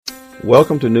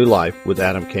Welcome to New Life with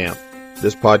Adam Camp.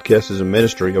 This podcast is a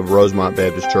ministry of Rosemont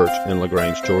Baptist Church in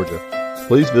LaGrange, Georgia.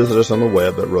 Please visit us on the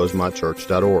web at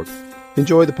rosemontchurch.org.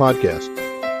 Enjoy the podcast.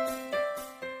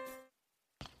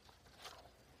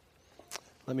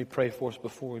 Let me pray for us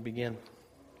before we begin.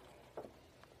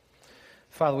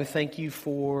 Father, we thank you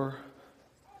for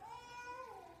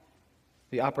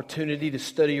the opportunity to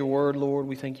study your word, Lord.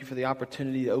 We thank you for the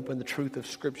opportunity to open the truth of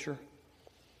Scripture,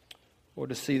 or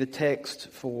to see the text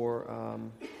for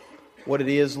what it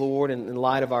is, Lord, in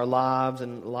light of our lives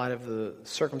and in light of the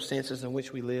circumstances in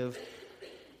which we live.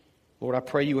 Lord, I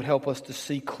pray you would help us to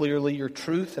see clearly your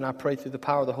truth, and I pray through the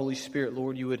power of the Holy Spirit,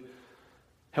 Lord, you would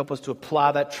help us to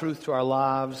apply that truth to our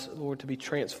lives, Lord, to be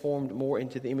transformed more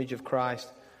into the image of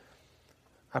Christ.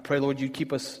 I pray, Lord, you'd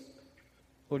keep us,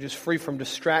 Lord, just free from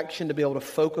distraction, to be able to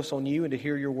focus on you and to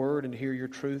hear your word and to hear your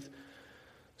truth,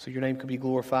 so your name could be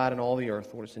glorified in all the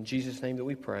earth. Lord, it's in Jesus' name that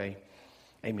we pray.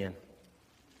 Amen.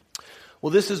 Well,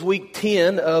 this is week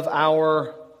 10 of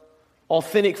our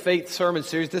Authentic Faith sermon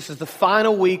series. This is the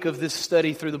final week of this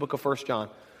study through the book of 1 John.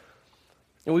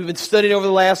 And we've been studying over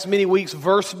the last many weeks,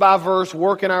 verse by verse,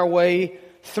 working our way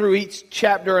through each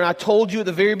chapter. And I told you at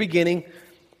the very beginning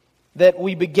that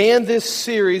we began this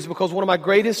series because one of my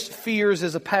greatest fears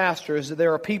as a pastor is that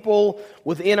there are people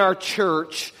within our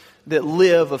church that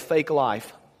live a fake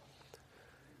life.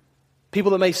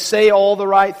 People that may say all the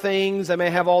right things, they may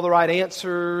have all the right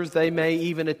answers, they may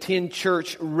even attend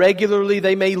church regularly,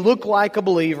 they may look like a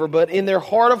believer, but in their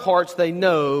heart of hearts they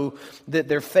know that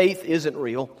their faith isn't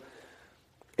real.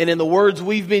 And in the words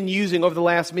we've been using over the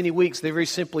last many weeks, they're very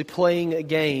simply playing a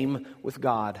game with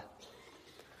God.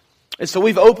 And so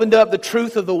we've opened up the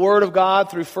truth of the Word of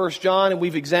God through 1 John, and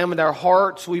we've examined our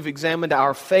hearts, we've examined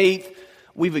our faith,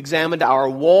 we've examined our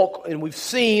walk, and we've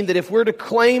seen that if we're to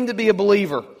claim to be a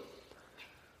believer,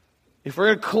 if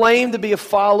we're going to claim to be a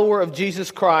follower of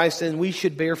Jesus Christ, then we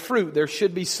should bear fruit. There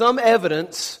should be some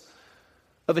evidence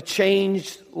of a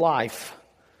changed life.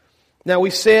 Now, we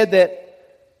said that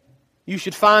you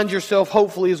should find yourself,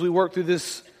 hopefully, as we work through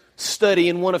this study,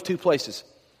 in one of two places.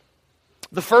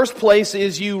 The first place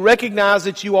is you recognize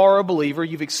that you are a believer.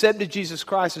 You've accepted Jesus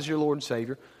Christ as your Lord and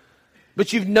Savior.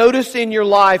 But you've noticed in your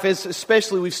life, as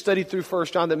especially we've studied through 1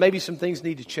 John, that maybe some things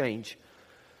need to change.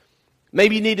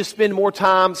 Maybe you need to spend more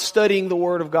time studying the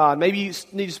Word of God. Maybe you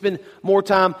need to spend more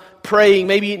time praying.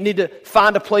 Maybe you need to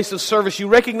find a place of service. You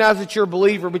recognize that you're a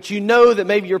believer, but you know that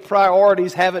maybe your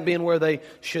priorities haven't been where they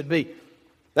should be.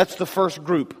 That's the first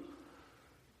group.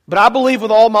 But I believe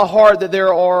with all my heart that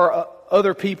there are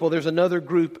other people. There's another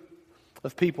group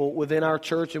of people within our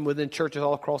church and within churches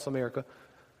all across America.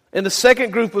 And the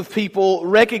second group of people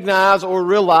recognize or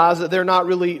realize that they're not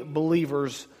really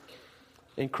believers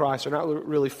in Christ. They're not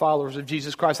really followers of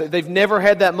Jesus Christ. They've never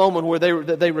had that moment where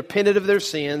they repented of their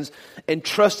sins and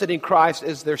trusted in Christ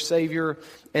as their Savior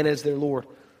and as their Lord.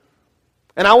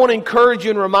 And I want to encourage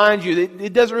you and remind you that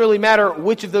it doesn't really matter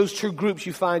which of those two groups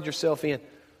you find yourself in.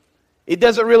 It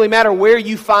doesn't really matter where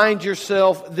you find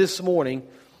yourself this morning.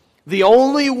 The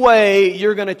only way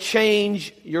you're going to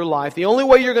change your life, the only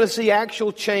way you're going to see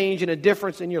actual change and a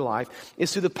difference in your life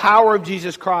is through the power of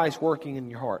Jesus Christ working in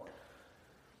your heart.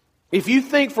 If you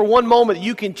think for one moment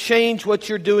you can change what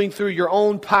you're doing through your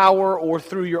own power or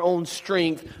through your own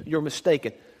strength, you're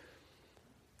mistaken.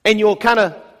 And you'll kind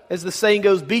of, as the saying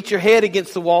goes, beat your head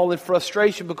against the wall in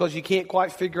frustration because you can't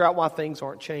quite figure out why things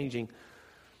aren't changing.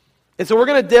 And so we're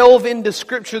going to delve into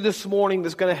Scripture this morning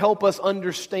that's going to help us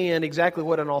understand exactly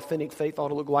what an authentic faith ought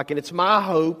to look like. And it's my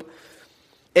hope,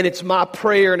 and it's my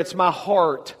prayer, and it's my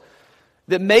heart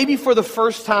that maybe for the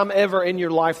first time ever in your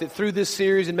life, that through this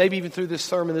series and maybe even through this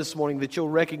sermon this morning, that you'll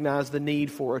recognize the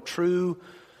need for a true,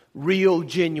 real,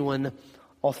 genuine,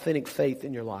 authentic faith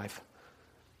in your life.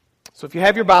 So if you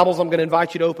have your Bibles, I'm going to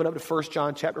invite you to open up to 1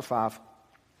 John chapter 5.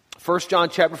 1 John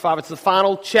chapter 5, it's the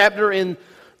final chapter in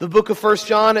the book of 1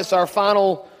 John. It's our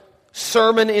final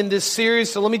sermon in this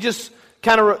series. So let me just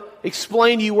kind of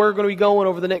explain to you where we're going to be going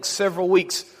over the next several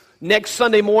weeks. Next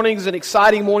Sunday morning is an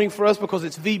exciting morning for us because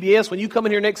it's VBS. When you come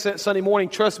in here next Sunday morning,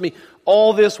 trust me,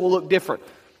 all this will look different.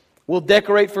 We'll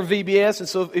decorate for VBS. And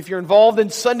so if you're involved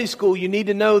in Sunday school, you need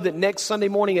to know that next Sunday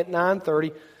morning at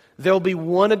 9:30, there'll be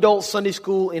one adult Sunday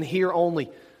school in here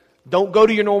only. Don't go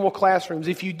to your normal classrooms.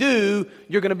 If you do,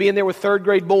 you're going to be in there with third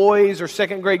grade boys or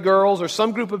second grade girls or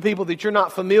some group of people that you're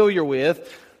not familiar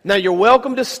with. Now, you're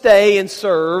welcome to stay and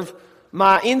serve.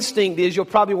 My instinct is you'll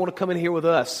probably want to come in here with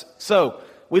us. So,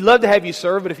 we'd love to have you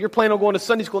serve, but if you're planning on going to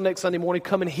Sunday school next Sunday morning,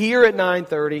 come in here at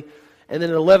 9:30, and then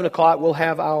at 11 o'clock we'll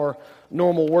have our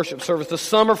normal worship service. The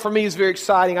summer for me is very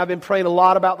exciting. I've been praying a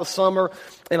lot about the summer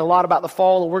and a lot about the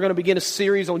fall, and we're going to begin a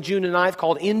series on June the 9th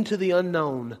called Into the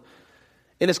Unknown.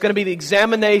 And it's going to be the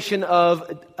examination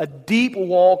of a deep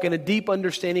walk and a deep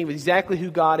understanding of exactly who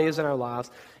God is in our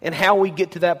lives and how we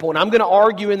get to that point. I'm going to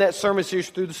argue in that sermon series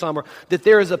through the summer that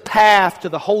there is a path to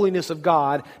the holiness of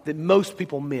God that most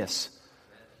people miss.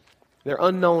 They're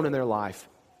unknown in their life.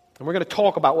 And we're going to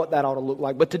talk about what that ought to look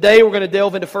like. But today we're going to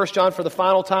delve into 1 John for the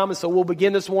final time. And so we'll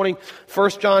begin this morning,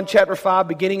 1 John chapter 5,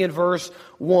 beginning in verse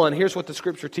 1. Here's what the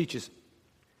Scripture teaches.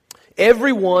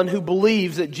 Everyone who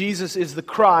believes that Jesus is the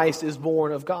Christ is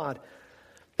born of God.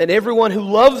 And everyone who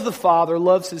loves the Father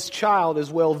loves his child as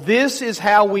well. This is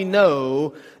how we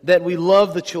know that we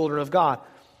love the children of God.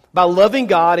 By loving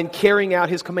God and carrying out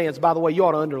His commands. By the way, you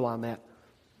ought to underline that.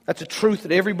 That's a truth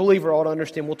that every believer ought to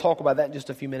understand. We'll talk about that in just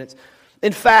a few minutes.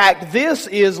 In fact, this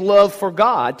is love for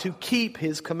God, to keep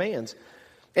His commands.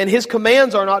 And His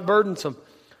commands are not burdensome.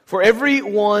 For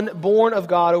everyone born of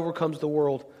God overcomes the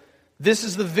world. This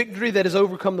is the victory that has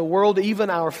overcome the world,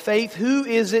 even our faith. Who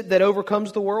is it that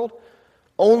overcomes the world?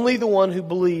 Only the one who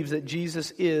believes that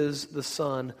Jesus is the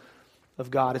Son of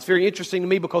God. It's very interesting to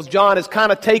me because John has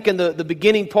kind of taken the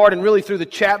beginning part and really through the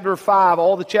chapter 5,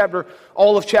 all of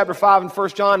chapter 5 in 1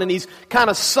 John, and he's kind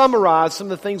of summarized some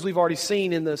of the things we've already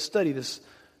seen in the study this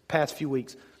past few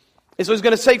weeks. And so he's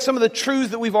going to take some of the truths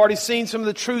that we've already seen, some of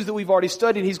the truths that we've already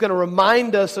studied. He's going to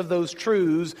remind us of those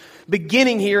truths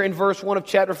beginning here in verse 1 of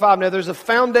chapter 5. Now there's a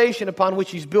foundation upon which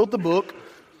he's built the book.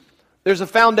 There's a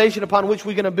foundation upon which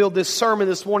we're going to build this sermon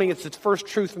this morning. It's the first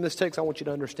truth from this text I want you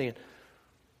to understand.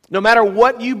 No matter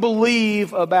what you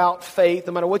believe about faith,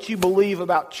 no matter what you believe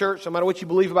about church, no matter what you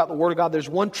believe about the Word of God, there's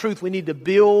one truth we need to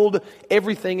build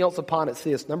everything else upon. It's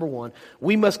this. Number one,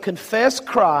 we must confess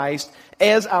Christ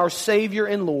as our Savior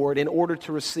and Lord in order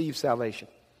to receive salvation.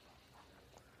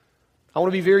 I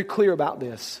want to be very clear about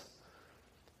this.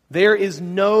 There is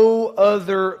no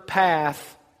other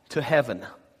path to heaven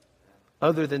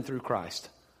other than through Christ.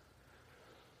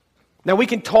 Now we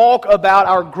can talk about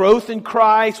our growth in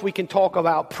Christ, we can talk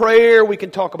about prayer, we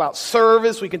can talk about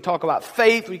service, we can talk about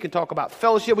faith, we can talk about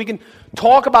fellowship, we can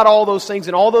talk about all those things,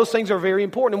 and all those things are very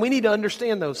important, and we need to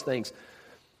understand those things.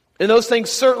 And those things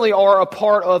certainly are a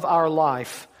part of our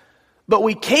life. But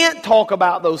we can't talk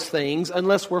about those things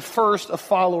unless we're first a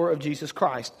follower of Jesus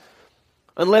Christ.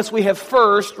 Unless we have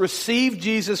first received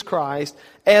Jesus Christ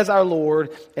as our Lord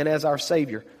and as our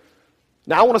Savior.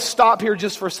 Now I want to stop here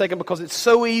just for a second because it's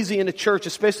so easy in the church,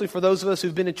 especially for those of us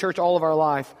who've been in church all of our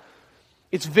life.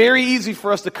 It's very easy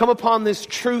for us to come upon this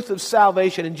truth of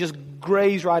salvation and just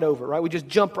graze right over it, right? We just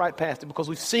jump right past it because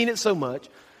we've seen it so much.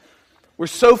 We're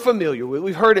so familiar with it.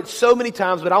 We've heard it so many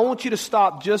times, but I want you to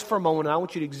stop just for a moment and I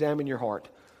want you to examine your heart.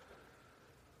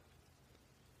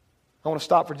 I want to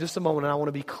stop for just a moment and I want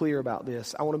to be clear about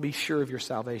this. I want to be sure of your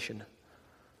salvation.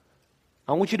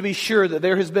 I want you to be sure that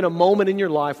there has been a moment in your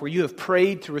life where you have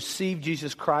prayed to receive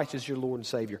Jesus Christ as your Lord and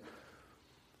Savior.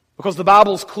 Because the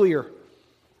Bible's clear.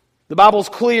 The Bible's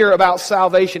clear about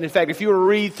salvation. In fact, if you were to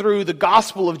read through the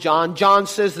Gospel of John, John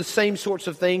says the same sorts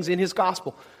of things in his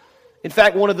Gospel. In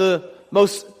fact, one of the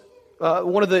ones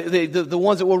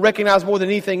that we'll recognize more than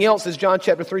anything else is John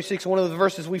chapter 3:6. One of the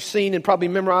verses we've seen and probably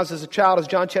memorized as a child is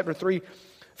John chapter 3,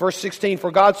 verse 16.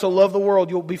 For God so loved the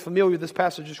world, you'll be familiar with this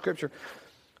passage of Scripture,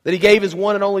 that He gave His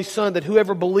one and only Son, that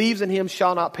whoever believes in Him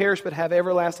shall not perish but have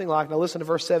everlasting life. Now listen to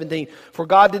verse 17. For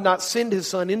God did not send His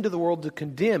Son into the world to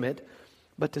condemn it,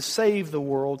 but to save the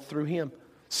world through Him.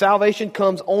 Salvation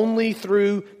comes only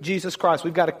through Jesus Christ.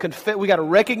 We've got to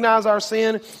recognize our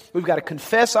sin. We've got to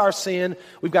confess our sin.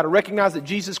 We've got to recognize that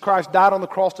Jesus Christ died on the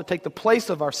cross to take the place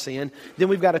of our sin. Then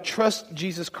we've got to trust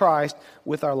Jesus Christ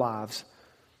with our lives.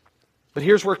 But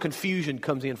here's where confusion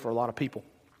comes in for a lot of people.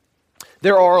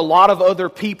 There are a lot of other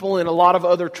people and a lot of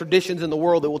other traditions in the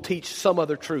world that will teach some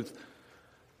other truth.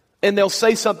 And they'll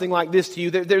say something like this to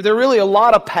you. There are really a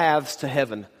lot of paths to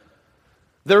heaven.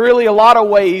 There are really a lot of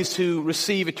ways to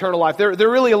receive eternal life. There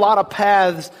are really a lot of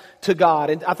paths to God.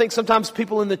 And I think sometimes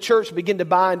people in the church begin to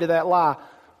buy into that lie.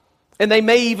 And they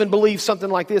may even believe something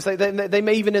like this. They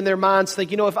may even in their minds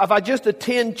think, if I just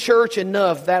attend church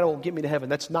enough, that'll get me to heaven.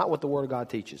 That's not what the Word of God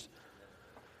teaches.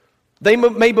 They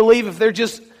may believe if they're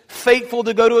just faithful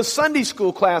to go to a Sunday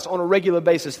school class on a regular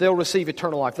basis, they'll receive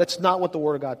eternal life. That's not what the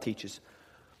Word of God teaches.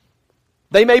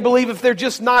 They may believe if they're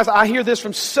just nice. I hear this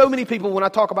from so many people when I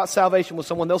talk about salvation with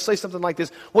someone. They'll say something like this.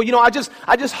 Well, I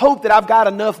just hope that I've got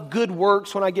enough good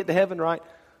works when I get to heaven, right?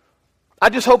 I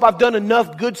just hope I've done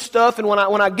enough good stuff, and when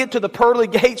I get to the pearly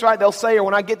gates, right, they'll say, or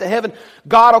when I get to heaven,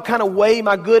 God will kind of weigh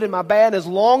my good and my bad. As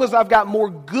long as I've got more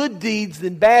good deeds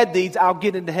than bad deeds, I'll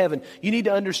get into heaven. You need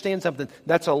to understand something.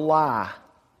 That's a lie.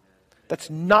 That's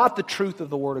not the truth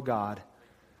of the Word of God.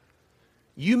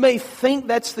 You may think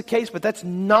that's the case, but that's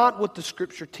not what the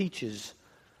Scripture teaches.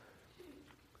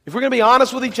 If we're going to be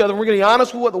honest with each other, we're going to be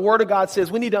honest with what the Word of God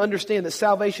says, we need to understand that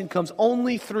salvation comes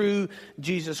only through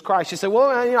Jesus Christ. You say,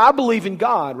 well, I believe in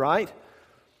God, right?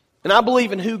 And I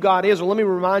believe in who God is. Well, let me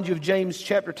remind you of James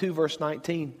chapter 2, verse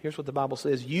 19. Here's what the Bible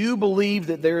says. You believe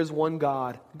that there is one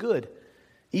God. Good.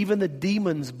 Even the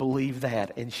demons believe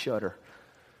that and shudder.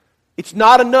 It's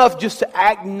not enough just to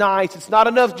act nice. It's not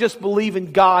enough just believe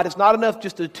in God. It's not enough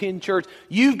just to attend church.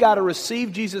 You've got to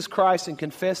receive Jesus Christ and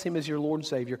confess Him as your Lord and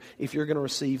Savior if you're going to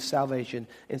receive salvation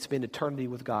and spend eternity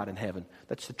with God in heaven.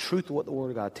 That's the truth of what the Word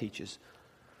of God teaches.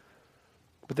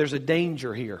 But there's a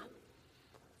danger here.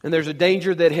 And there's a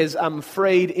danger that has, I'm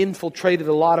afraid, infiltrated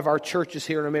a lot of our churches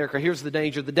here in America. Here's the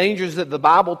danger. The danger is that the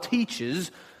Bible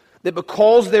teaches that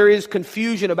because there is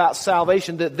confusion about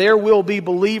salvation, that there will be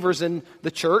believers in the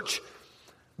church.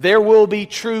 There will be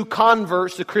true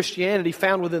converts to Christianity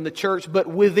found within the church. But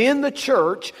within the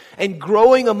church and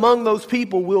growing among those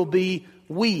people will be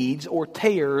weeds or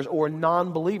tares or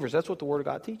non-believers. That's what the Word of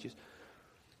God teaches.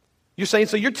 You're saying,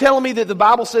 so you're telling me that the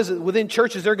Bible says that within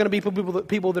churches there are going to be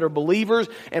people that are believers,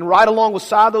 and right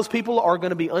alongside those people are going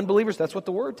to be unbelievers? That's what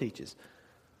the Word teaches.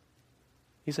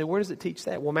 You say, where does it teach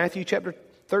that? Well, Matthew chapter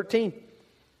 13,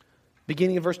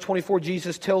 beginning in verse 24,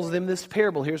 Jesus tells them this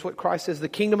parable. Here's what Christ says. The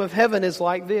kingdom of heaven is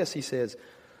like this, He says.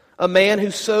 A man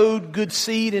who sowed good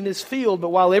seed in his field, but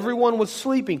while everyone was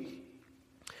sleeping,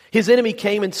 his enemy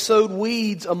came and sowed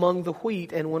weeds among the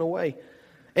wheat and went away.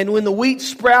 And when the wheat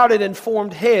sprouted and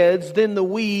formed heads, then the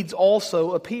weeds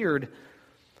also appeared.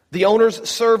 The owner's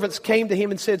servants came to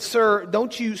him and said, Sir,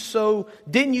 didn't you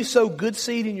sow good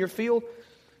seed in your field?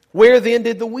 Where then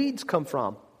did the weeds come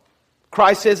from?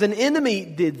 Christ says, an enemy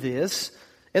did this.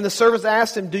 And the servants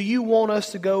asked him, do you want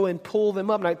us to go and pull them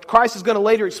up? Now, Christ is going to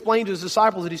later explain to His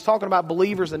disciples that He's talking about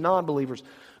believers and non-believers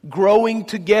growing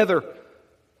together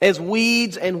as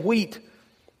weeds and wheat.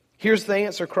 Here's the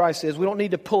answer Christ says. We don't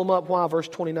need to pull them up. Why? Verse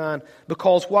 29.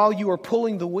 Because while you are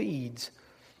pulling the weeds,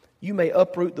 you may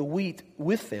uproot the wheat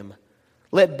with them.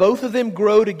 Let both of them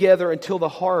grow together until the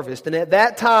harvest. And at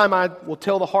that time I will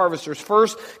tell the harvesters,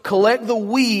 first collect the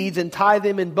weeds and tie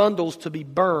them in bundles to be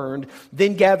burned.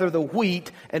 Then gather the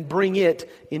wheat and bring it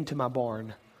into my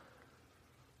barn.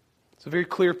 It's a very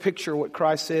clear picture of what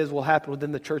Christ says will happen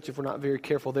within the church if we're not very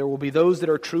careful. There will be those that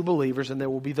are true believers and there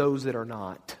will be those that are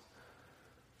not.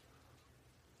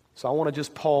 So I want to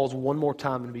just pause one more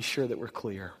time and be sure that we're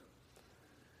clear.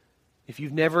 If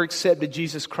you've never accepted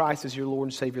Jesus Christ as your Lord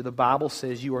and Savior, the Bible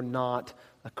says you are not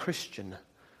a Christian.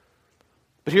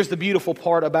 But here's the beautiful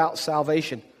part about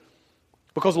salvation.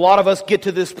 Because a lot of us get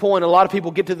to this point, a lot of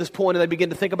people get to this point and they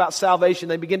begin to think about salvation.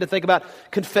 They begin to think about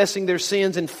confessing their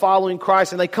sins and following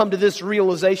Christ. And they come to this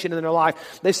realization in their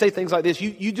life. They say things like this,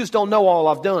 you just don't know all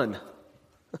I've done.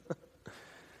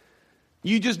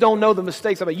 You just don't know the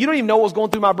mistakes I've made. You don't even know what was going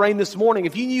through my brain this morning.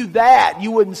 If you knew that, you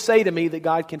wouldn't say to me that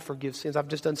God can forgive sins. I've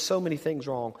just done so many things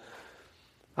wrong.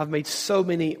 I've made so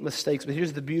many mistakes. But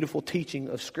here's the beautiful teaching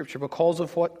of Scripture. Because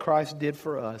of what Christ did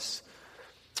for us,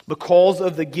 because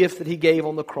of the gift that He gave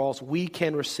on the cross, we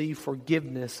can receive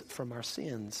forgiveness from our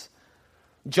sins.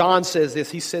 John says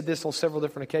this. He said this on several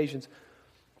different occasions.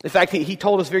 In fact, he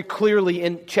told us very clearly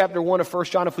in chapter 1 of 1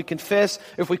 John, if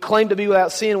we claim to be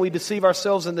without sin, we deceive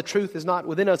ourselves and the truth is not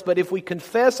within us. But if we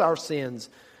confess our sins,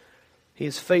 He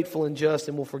is faithful and just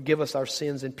and will forgive us our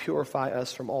sins and purify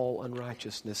us from all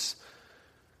unrighteousness.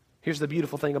 Here's the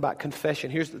beautiful thing about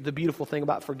confession. Here's the beautiful thing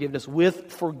about forgiveness.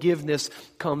 With forgiveness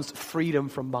comes freedom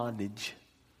from bondage.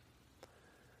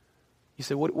 You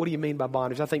say, what do you mean by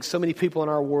bondage? I think so many people in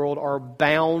our world are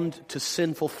bound to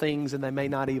sinful things and they may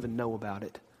not even know about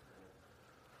it.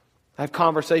 I have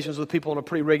conversations with people on a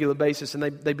pretty regular basis and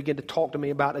they begin to talk to me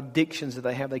about addictions that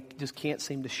they have they just can't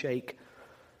seem to shake.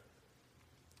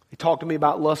 They talk to me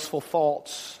about lustful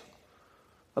thoughts,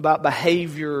 about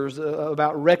behaviors,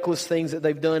 about reckless things that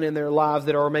they've done in their lives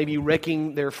that are maybe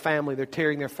wrecking their family, they're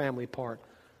tearing their family apart.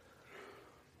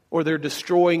 Or they're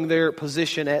destroying their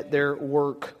position at their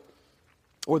work.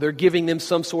 Or they're giving them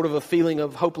some sort of a feeling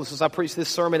of hopelessness. I preached this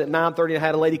sermon at 9:30 and I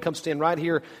had a lady come stand right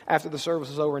here after the service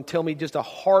was over and tell me just a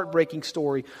heartbreaking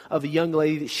story of a young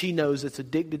lady that she knows that's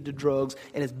addicted to drugs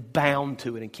and is bound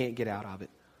to it and can't get out of it.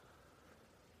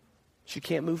 She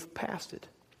can't move past it.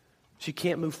 She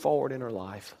can't move forward in her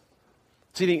life.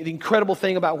 See, the incredible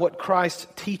thing about what Christ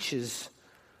teaches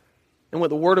And what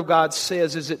the Word of God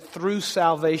says is that through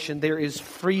salvation there is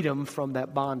freedom from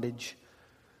that bondage.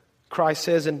 Christ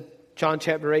says in John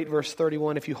chapter 8, verse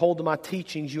 31, if you hold to my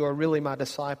teachings, you are really my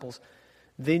disciples.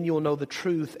 Then you'll know the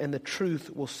truth, and the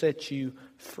truth will set you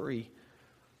free.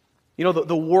 You know,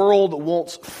 the world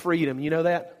wants freedom. You know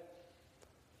that?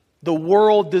 The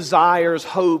world desires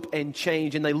hope and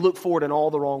change, and they look for it in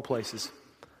all the wrong places.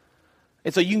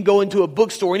 And so you can go into a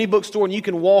bookstore, any bookstore, and you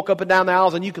can walk up and down the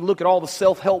aisles and you can look at all the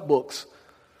self-help books.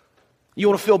 You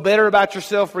want to feel better about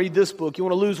yourself, read this book. You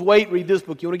want to lose weight, read this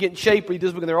book. You want to get in shape, read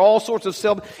this book. And there are all sorts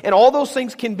of and all those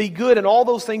things can be good and all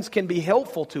those things can be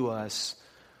helpful to us.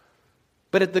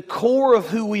 But at the core of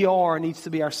who we are needs to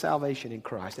be our salvation in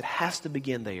Christ. It has to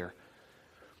begin there.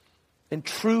 And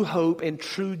true hope and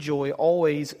true joy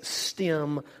always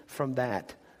stem from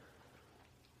that.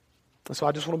 So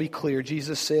I just want to be clear.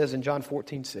 Jesus says in John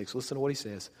 14:6, listen to what He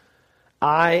says.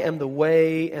 I am the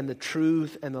way and the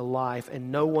truth and the life,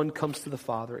 and no one comes to the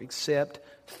Father except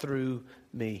through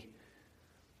me.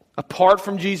 Apart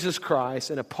from Jesus Christ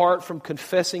and apart from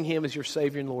confessing Him as your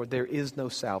Savior and Lord, there is no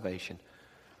salvation.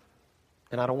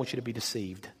 And I don't want you to be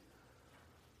deceived.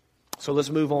 So let's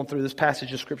move on through this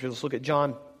passage of Scripture. Let's look at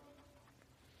John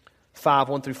 5,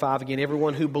 1 through 5 again.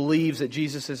 Everyone who believes that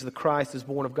Jesus is the Christ is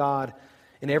born of God.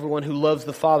 And everyone who loves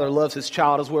the Father loves his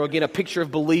child as well. Again, a picture of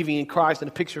believing in Christ and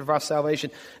a picture of our salvation.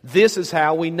 This is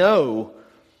how we know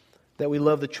that we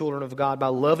love the children of God, by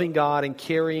loving God and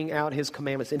carrying out His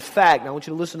commandments. In fact, I want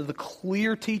you to listen to the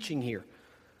clear teaching here.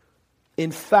 In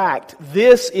fact,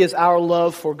 this is our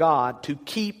love for God, to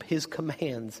keep His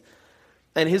commands.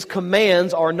 And His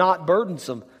commands are not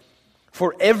burdensome.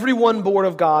 For everyone born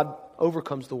of God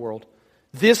overcomes the world.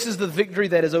 This is the victory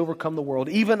that has overcome the world,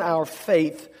 even our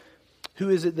faith. Who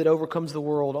is it that overcomes the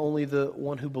world? Only the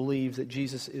one who believes that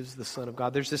Jesus is the Son of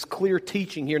God. There's this clear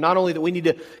teaching here, not only that we need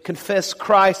to confess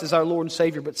Christ as our Lord and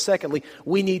Savior, but secondly,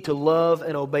 we need to love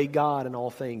and obey God in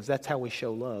all things. That's how we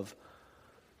show love.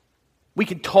 We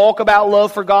can talk about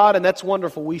love for God, and that's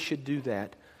wonderful. We should do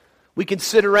that. We can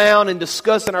sit around and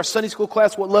discuss in our Sunday school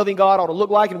class what loving God ought to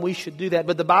look like, and we should do that.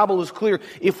 But the Bible is clear.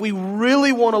 If we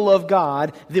really want to love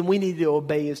God, then we need to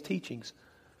obey His teachings.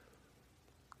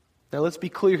 Now let's be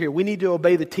clear here. We need to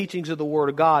obey the teachings of the Word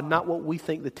of God, not what we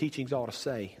think the teachings ought to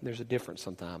say. There's a difference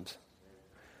sometimes.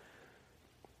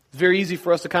 It's very easy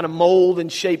for us to kind of mold and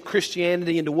shape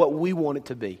Christianity into what we want it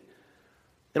to be.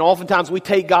 And oftentimes we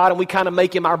take God and we kind of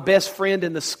make Him our best friend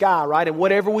in the sky, right? And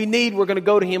whatever we need, we're going to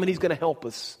go to Him and He's going to help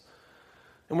us.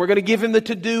 And we're going to give Him the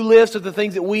to-do list of the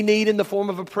things that we need in the form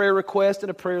of a prayer request and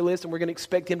a prayer list, and we're going to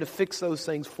expect Him to fix those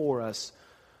things for us.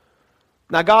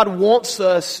 Now God wants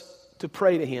us to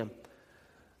pray to Him.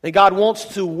 And God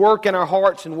wants to work in our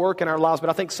hearts and work in our lives,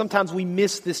 but I think sometimes we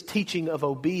miss this teaching of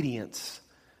obedience.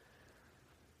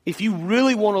 If you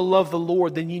really want to love the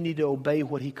Lord, then you need to obey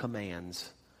what He commands.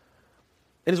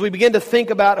 And as we begin to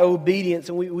think about obedience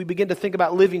and we begin to think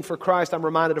about living for Christ, I'm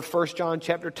reminded of 1 John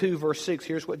chapter 2, verse 6.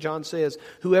 Here's what John says.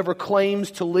 Whoever claims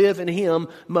to live in Him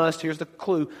must, here's the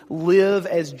clue, live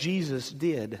as Jesus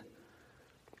did.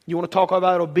 You want to talk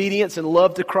about obedience and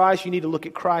love to Christ, you need to look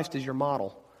at Christ as your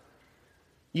model.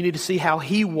 You need to see how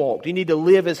He walked. You need to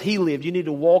live as He lived. You need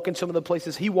to walk in some of the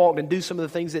places He walked and do some of the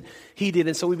things that He did.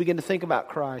 And so we begin to think about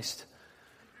Christ.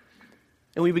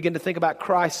 And we begin to think about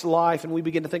Christ's life, and we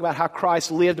begin to think about how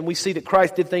Christ lived, and we see that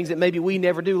Christ did things that maybe we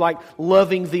never do, like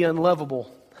loving the unlovable.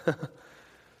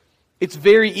 It's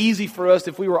very easy for us,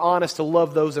 if we were honest, to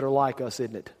love those that are like us,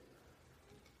 isn't it?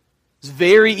 It's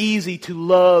very easy to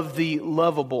love the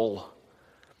lovable.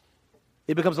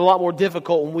 It becomes a lot more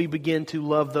difficult when we begin to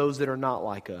love those that are not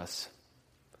like us.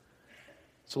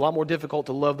 It's a lot more difficult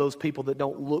to love those people that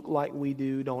don't look like we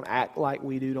do, don't act like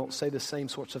we do, don't say the same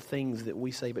sorts of things that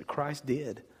we say, but Christ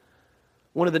did.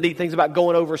 One of the neat things about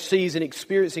going overseas and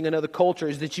experiencing another culture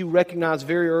is that you recognize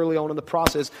very early on in the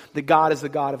process that God is the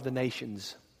God of the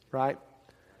nations, right?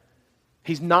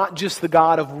 He's not just the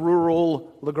God of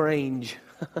rural LaGrange.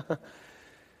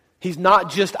 He's not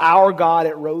just our God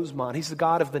at Rosemont. He's the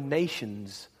God of the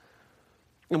nations.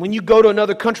 And when you go to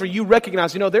another country, you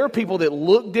recognize, there are people that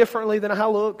look differently than I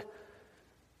look.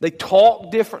 They talk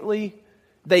differently.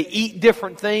 They eat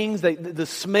different things. The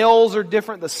smells are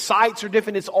different. The sights are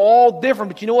different. It's all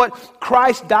different. But you know what?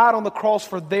 Christ died on the cross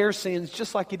for their sins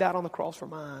just like He died on the cross for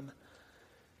mine.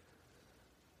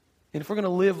 And if we're going to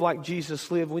live like Jesus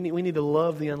lived, we need to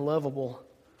love the unlovable.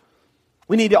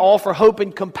 We need to offer hope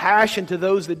and compassion to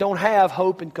those that don't have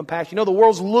hope and compassion. The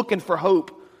world's looking for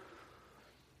hope.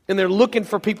 And they're looking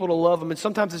for people to love them. And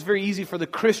sometimes it's very easy for the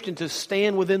Christian to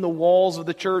stand within the walls of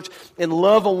the church and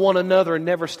love on one another and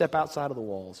never step outside of the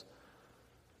walls.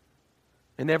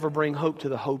 and never bring hope to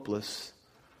the hopeless,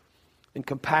 and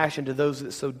compassion to those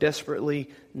that so desperately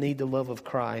need the love of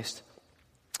Christ.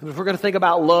 And if we're going to think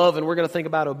about love and we're going to think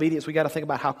about obedience, we got to think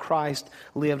about how Christ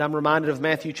lived. I'm reminded of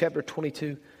Matthew chapter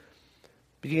 22,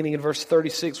 beginning in verse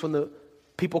 36, when the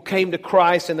people came to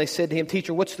Christ and they said to him,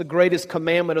 "Teacher, what's the greatest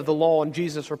commandment of the law?" And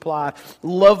Jesus replied,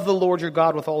 "Love the Lord your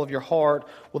God with all of your heart,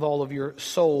 with all of your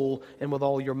soul, and with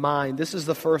all your mind. This is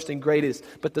the first and greatest.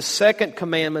 But the second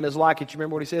commandment is like it." You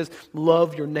remember what he says?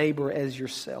 Love your neighbor as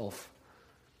yourself.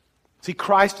 See,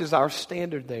 Christ is our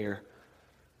standard there.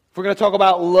 If we're going to talk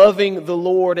about loving the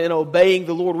Lord and obeying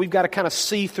the Lord, we've got to kind of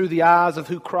see through the eyes of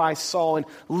who Christ saw and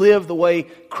live the way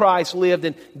Christ lived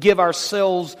and give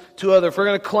ourselves to others. If we're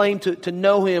going to claim to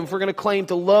know Him, if we're going to claim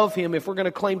to love Him, if we're going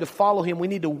to claim to follow Him, we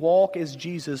need to walk as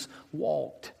Jesus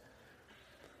walked.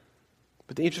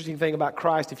 But the interesting thing about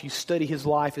Christ, if you study His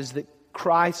life, is that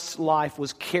Christ's life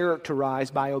was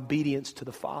characterized by obedience to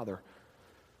the Father.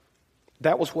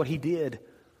 That was what He did.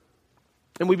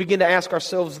 And we begin to ask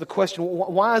ourselves the question,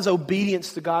 why is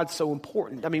obedience to God so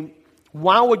important? I mean,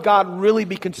 why would God really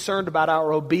be concerned about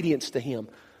our obedience to Him?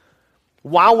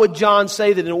 Why would John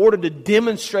say that in order to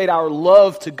demonstrate our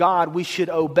love to God, we should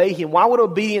obey Him? Why would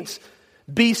obedience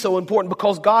be so important?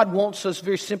 Because God wants us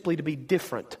very simply to be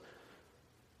different.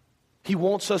 He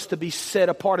wants us to be set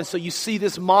apart. And so you see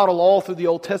this model all through the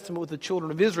Old Testament with the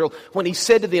children of Israel when He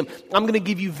said to them, "I'm going to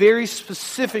give you very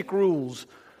specific rules.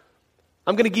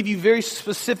 I'm going to give you very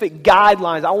specific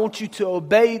guidelines. I want you to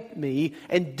obey me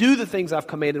and do the things I've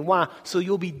commanded." Why? So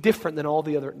you'll be different than all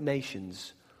the other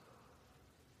nations.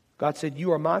 God said,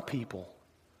 "You are my people.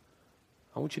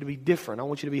 I want you to be different. I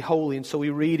want you to be holy." And so we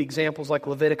read examples like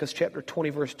Leviticus chapter 20,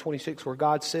 verse 26, where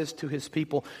God says to His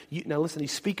people, now listen,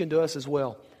 He's speaking to us as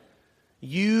well.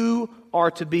 "You are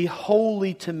to be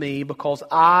holy to me because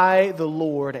I, the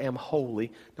Lord, am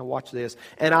holy." Now watch this.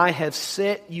 "And I have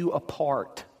set you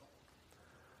apart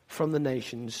from the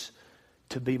nations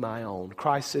to be my own."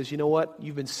 Christ says, you know what?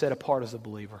 You've been set apart as a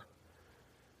believer.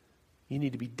 You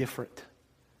need to be different.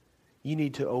 You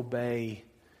need to obey.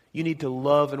 You need to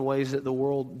love in ways that the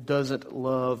world doesn't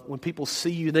love. When people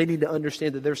see you, they need to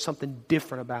understand that there's something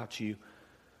different about you.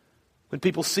 When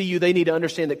people see you, they need to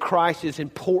understand that Christ is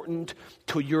important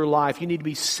to your life. You need to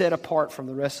be set apart from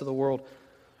the rest of the world.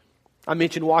 I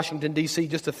mentioned Washington, D.C.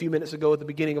 just a few minutes ago at the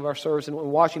beginning of our service, and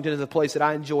Washington is a place that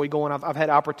I enjoy going. I've had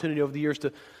opportunity over the years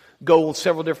to go on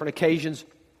several different occasions,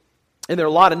 and there are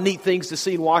a lot of neat things to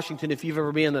see in Washington. If you've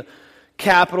ever been the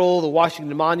Capitol, the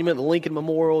Washington Monument, the Lincoln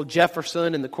Memorial,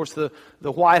 Jefferson, and of course the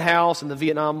White House, and the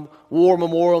Vietnam War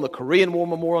Memorial, the Korean War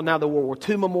Memorial, now the World War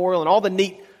II Memorial, and all the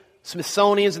neat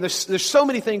Smithsonian's, and there's so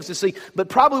many things to see. But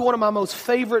probably one of my most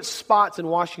favorite spots in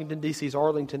Washington, D.C. is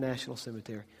Arlington National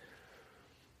Cemetery.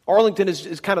 Arlington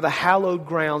is kind of the hallowed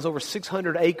grounds, over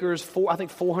 600 acres, I think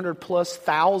 400 plus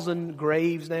thousand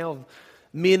graves now of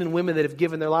men and women that have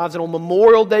given their lives. And on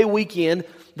Memorial Day weekend,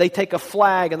 they take a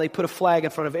flag and they put a flag in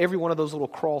front of every one of those little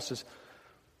crosses.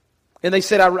 And they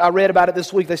said, I read about it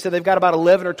this week, they said they've got about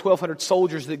 11 or 1,200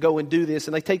 soldiers that go and do this.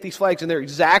 And they take these flags and they're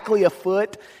exactly a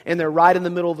foot and they're right in the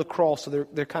middle of the cross. So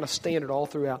they're kind of standard all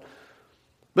throughout.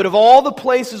 But of all the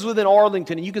places within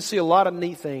Arlington, and you can see a lot of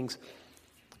neat things,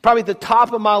 probably at the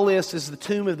top of my list is the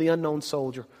Tomb of the Unknown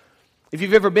Soldier. If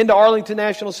you've ever been to Arlington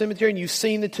National Cemetery and you've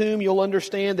seen the tomb, you'll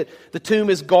understand that the tomb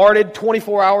is guarded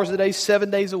 24 hours a day, 7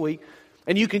 days a week.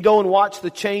 And you can go and watch the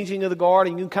changing of the guard,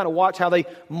 and you can kind of watch how they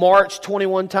march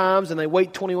 21 times and they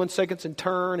wait 21 seconds and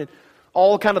turn, and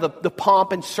all kind of the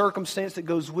pomp and circumstance that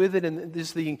goes with it, and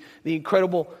this the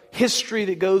incredible history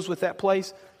that goes with that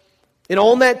place. And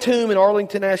on that tomb in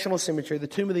Arlington National Cemetery, the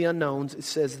Tomb of the Unknowns, it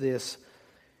says this: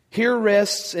 "Here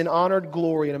rests in honored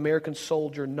glory an American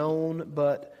soldier known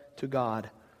but to God."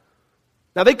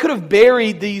 Now they could have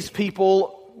buried these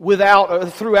people throughout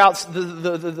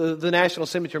the National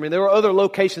Cemetery. I mean, there were other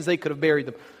locations they could have buried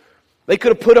them. They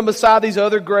could have put them beside these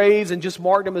other graves and just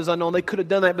marked them as unknown. They could have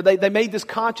done that, but they made this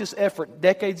conscious effort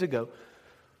decades ago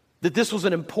that this was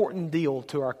an important deal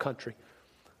to our country.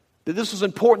 That this was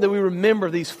important that we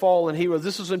remember these fallen heroes.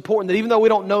 This was important that even though we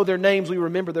don't know their names, we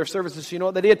remember their services. You know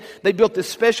what they did? They built this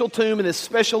special tomb in this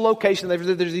special location. There's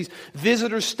these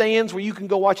visitor stands where you can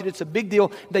go watch it. It's a big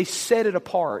deal. They set it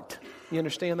apart. You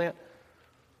understand that?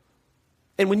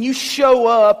 And when you show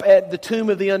up at the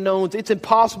Tomb of the Unknowns, it's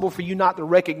impossible for you not to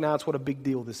recognize what a big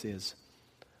deal this is.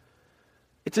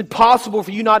 It's impossible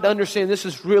for you not to understand this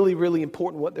is really, really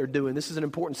important what they're doing. This is an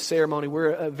important ceremony.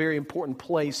 We're at a very important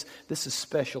place. This is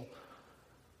special.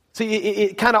 See,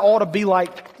 it kind of ought to be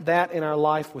like that in our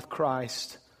life with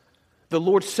Christ. The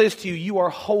Lord says to you, "You are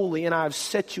holy and I have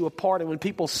set you apart." And when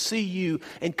people see you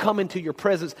and come into your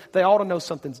presence, they ought to know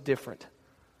something's different.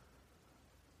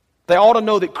 They ought to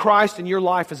know that Christ in your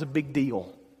life is a big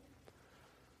deal.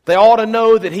 They ought to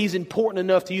know that He's important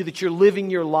enough to you that you're living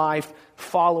your life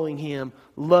following Him,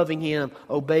 loving Him,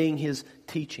 obeying His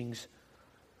teachings.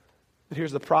 But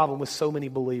here's the problem with so many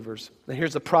believers. And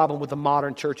here's the problem with the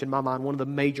modern church in my mind. One of the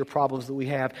major problems that we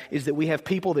have is that we have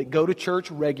people that go to church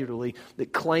regularly,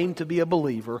 that claim to be a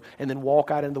believer, and then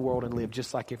walk out into the world and live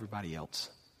just like everybody else.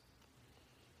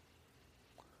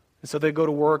 And so they go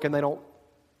to work and they don't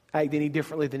act any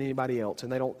differently than anybody else,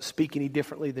 and they don't speak any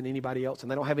differently than anybody else,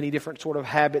 and they don't have any different sort of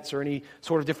habits or any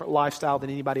sort of different lifestyle than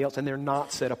anybody else, and they're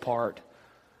not set apart,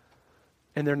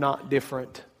 and they're not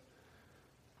different,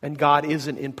 and God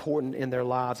isn't important in their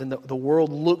lives. And the world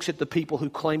looks at the people who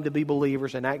claim to be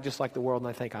believers and act just like the world,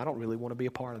 and they think, I don't really want to be a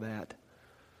part of that.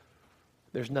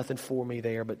 There's nothing for me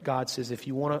there. But God says, if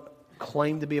you want to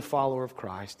claim to be a follower of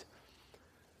Christ,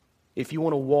 if you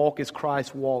want to walk as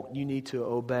Christ walked, you need to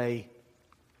obey.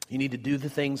 You need to do the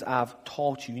things I've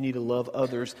taught you. You need to love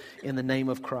others in the name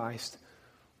of Christ.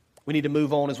 We need to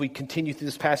move on as we continue through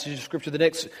this passage of Scripture. The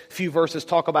next few verses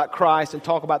talk about Christ and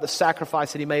talk about the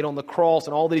sacrifice that He made on the cross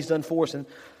and all that He's done for us. And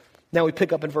now we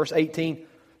pick up in verse 18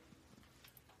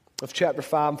 of chapter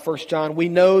 5, 1 John. We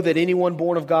know that anyone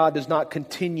born of God does not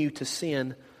continue to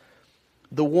sin.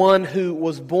 The one who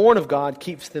was born of God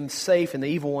keeps them safe, and the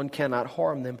evil one cannot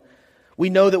harm them. We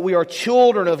know that we are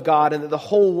children of God and that the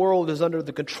whole world is under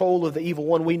the control of the evil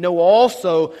one. We know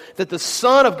also that the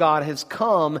Son of God has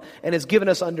come and has given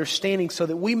us understanding so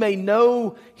that we may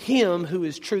know Him who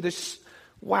is true.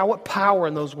 Wow, what power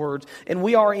in those words. And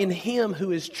we are in Him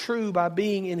who is true by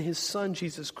being in His Son,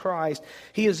 Jesus Christ.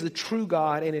 He is the true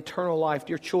God and eternal life.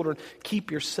 Dear children,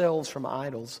 keep yourselves from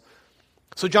idols.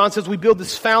 So John says we build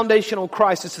this foundation on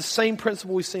Christ. It's the same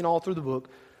principle we've seen all through the book.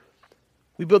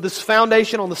 We build this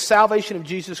foundation on the salvation of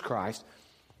Jesus Christ.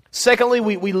 Secondly,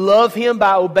 we love Him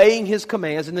by obeying His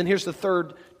commands. And then here's the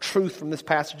third truth from this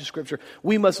passage of Scripture.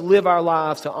 We must live our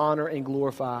lives to honor and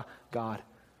glorify God.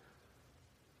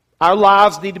 Our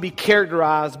lives need to be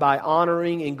characterized by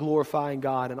honoring and glorifying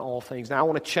God in all things. Now I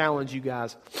want to challenge you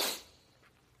guys.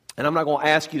 And I'm not going to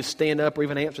ask you to stand up or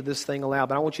even answer this thing aloud,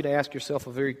 but I want you to ask yourself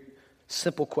a very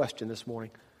simple question this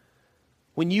morning.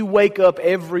 When you wake up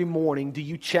every morning, do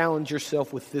you challenge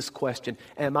yourself with this question?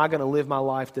 Am I going to live my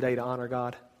life today to honor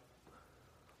God?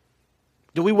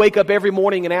 Do we wake up every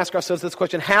morning and ask ourselves this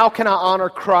question? How can I honor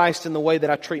Christ in the way that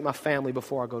I treat my family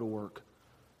before I go to work?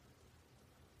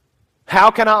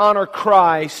 How can I honor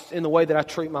Christ in the way that I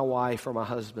treat my wife or my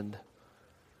husband?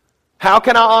 How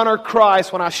can I honor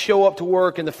Christ when I show up to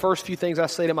work and the first few things I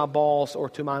say to my boss or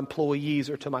to my employees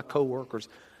or to my coworkers?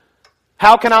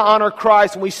 How can I honor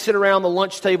Christ when we sit around the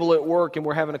lunch table at work and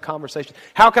we're having a conversation?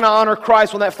 How can I honor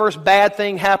Christ when that first bad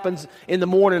thing happens in the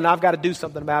morning and I've got to do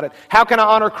something about it? How can I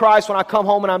honor Christ when I come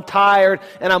home and I'm tired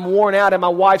and I'm worn out and my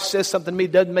wife says something to me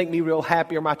that doesn't make me real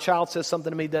happy, or my child says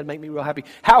something to me that doesn't make me real happy?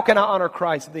 How can I honor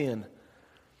Christ then?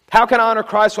 How can I honor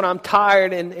Christ when I'm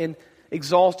tired and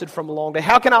exhausted from a long day?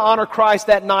 How can I honor Christ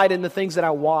that night in the things that I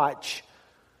watch?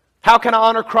 How can I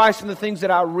honor Christ in the things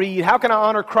that I read? How can I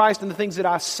honor Christ in the things that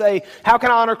I say? How can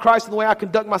I honor Christ in the way I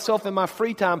conduct myself in my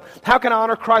free time? How can I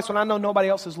honor Christ when I know nobody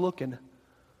else is looking?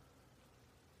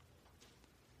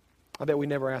 I bet we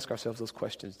never ask ourselves those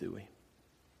questions, do we?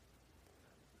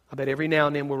 I bet every now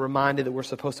and then we're reminded that we're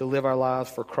supposed to live our lives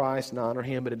for Christ and honor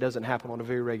Him, but it doesn't happen on a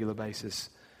very regular basis.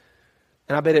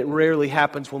 And I bet it rarely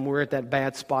happens when we're at that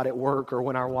bad spot at work or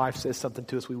when our wife says something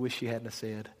to us we wish she hadn't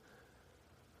said.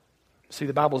 See,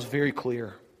 the Bible is very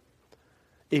clear.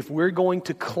 If we're going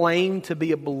to claim to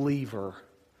be a believer,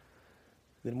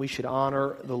 then we should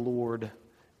honor the Lord.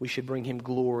 We should bring Him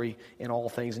glory in all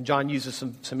things. And John uses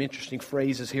some interesting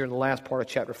phrases here in the last part of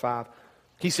chapter 5.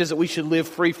 He says that we should live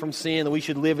free from sin, that we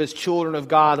should live as children of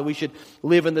God, that we should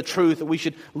live in the truth, that we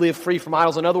should live free from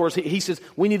idols. In other words, he says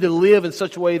we need to live in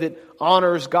such a way that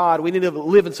honors God. We need to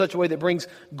live in such a way that brings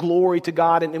glory to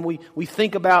God. And we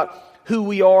think about who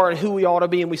we are and who we ought to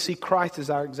be, and we see Christ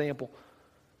as our example.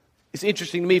 It's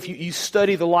interesting to me, if you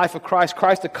study the life of Christ,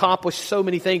 Christ accomplished so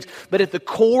many things, but at the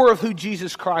core of who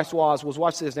Jesus Christ was,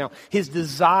 watch this now, His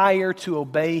desire to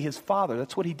obey His Father.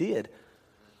 That's what He did.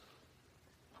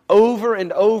 Over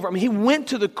and over. I mean, He went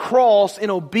to the cross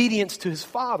in obedience to His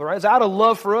Father, right? It's out of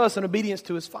love for us and obedience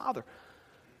to His Father.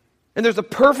 And there's a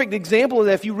perfect example of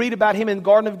that if you read about Him in the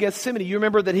Garden of Gethsemane. You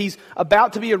remember that He's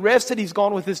about to be arrested. He's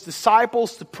gone with His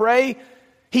disciples to pray.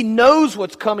 He knows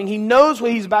what's coming. He knows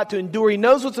what He's about to endure. He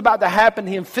knows what's about to happen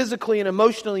to Him physically and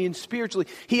emotionally and spiritually.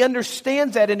 He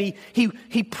understands that, and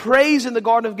he prays in the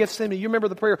Garden of Gethsemane. You remember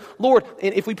the prayer, Lord,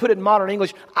 and if we put it in modern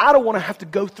English, I don't want to have to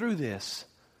go through this.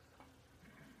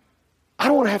 I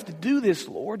don't want to have to do this,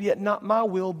 Lord, yet not my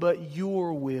will, but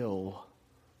your will.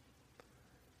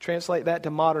 Translate that to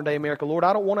modern day America. Lord,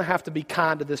 I don't want to have to be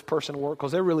kind to this person at work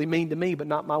because they're really mean to me, but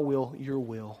not my will, your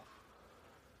will.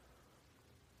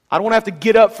 I don't want to have to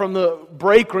get up from the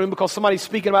break room because somebody's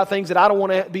speaking about things that I don't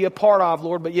want to be a part of,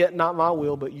 Lord, but yet not my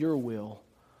will, but your will.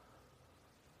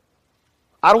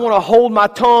 I don't want to hold my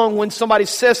tongue when somebody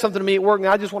says something to me at work and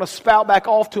I just want to spout back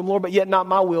off to them, Lord, but yet not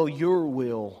my will, your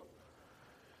will.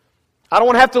 I don't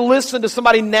want to have to listen to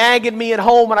somebody nagging me at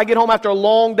home when I get home after a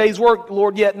long day's work,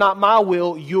 Lord, yet not my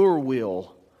will, your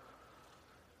will.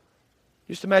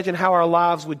 Just imagine how our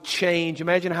lives would change.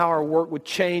 Imagine how our work would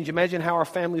change. Imagine how our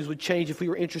families would change if we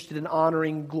were interested in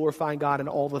honoring, glorifying God in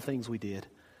all the things we did.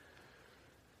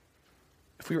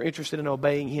 If we were interested in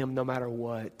obeying Him no matter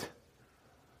what.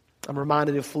 I'm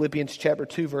reminded of Philippians chapter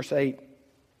 2, verse 8.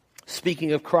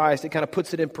 Speaking of Christ, it kind of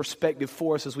puts it in perspective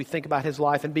for us as we think about His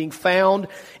life. And being found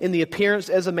in the appearance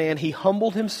as a man, He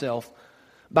humbled Himself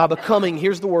by becoming,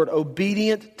 here's the word,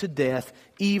 obedient to death,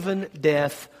 even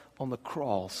death on the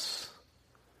cross.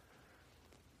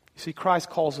 You see, Christ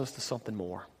calls us to something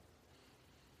more.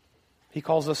 He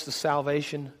calls us to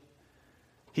salvation.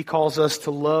 He calls us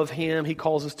to love Him. He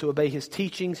calls us to obey His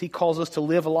teachings. He calls us to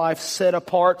live a life set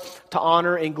apart to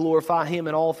honor and glorify Him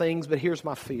in all things. But here's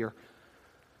my fear.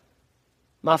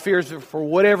 My fear is that for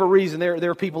whatever reason,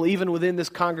 there are people even within this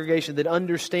congregation that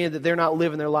understand that they're not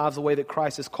living their lives the way that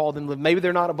Christ has called them to live. Maybe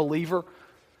they're not a believer.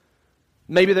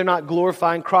 Maybe they're not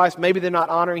glorifying Christ. Maybe they're not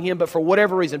honoring Him. But for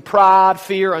whatever reason, pride,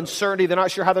 fear, uncertainty, they're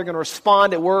not sure how they're going to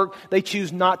respond at work. They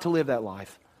choose not to live that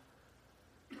life.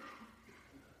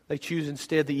 They choose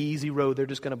instead the easy road. They're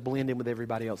just going to blend in with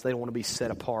everybody else. They don't want to be set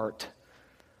apart.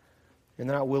 And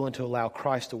they're not willing to allow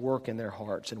Christ to work in their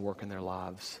hearts and work in their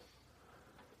lives.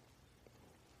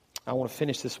 I want to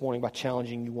finish this morning by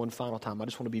challenging you one final time. I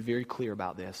just want to be very clear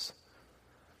about this.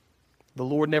 The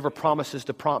Lord never promises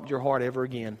to prompt your heart ever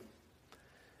again.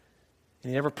 And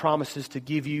He never promises to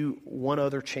give you one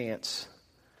other chance.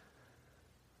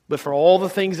 But for all the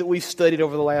things that we've studied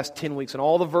over the last 10 weeks and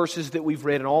all the verses that we've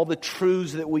read and all the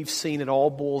truths that we've seen, it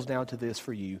all boils down to this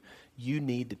for you. You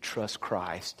need to trust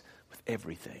Christ with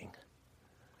everything.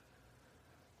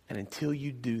 And until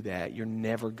you do that, you're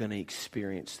never going to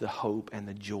experience the hope and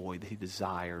the joy that He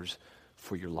desires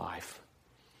for your life.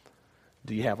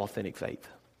 Do you have authentic faith?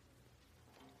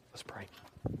 Let's pray.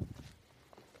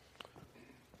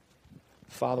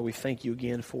 Father, we thank You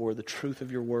again for the truth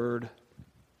of Your word.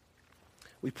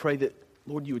 We pray that,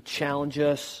 Lord, You would challenge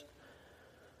us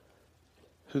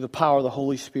through the power of the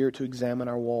Holy Spirit to examine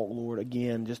our walk, Lord,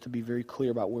 again, just to be very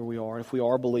clear about where we are. And if we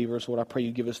are believers, Lord, I pray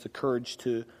You give us the courage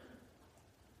to,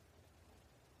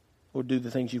 Lord, do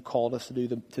the things You called us to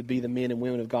do, to be the men and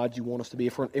women of God You want us to be.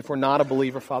 If we're not a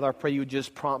believer, Father, I pray You would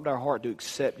just prompt our heart to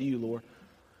accept You, Lord,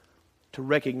 to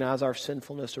recognize our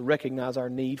sinfulness, to recognize our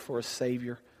need for a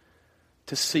Savior,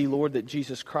 to see, Lord, that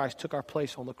Jesus Christ took our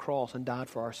place on the cross and died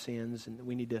for our sins, and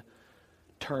we need to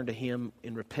turn to Him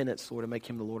in repentance, Lord, and make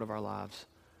Him the Lord of our lives.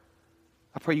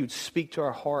 I pray You would speak to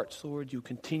our hearts, Lord. You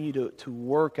continue to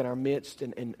work in our midst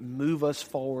and move us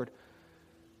forward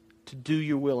to do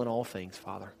Your will in all things,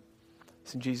 Father.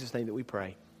 It's in Jesus' name that we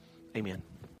pray. Amen.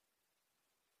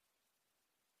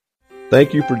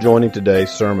 Thank you for joining today's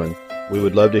sermon. We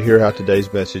would love to hear how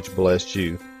today's message blessed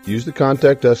you. Use the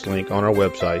Contact Us link on our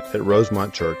website at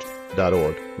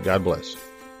rosemontchurch.org. God bless.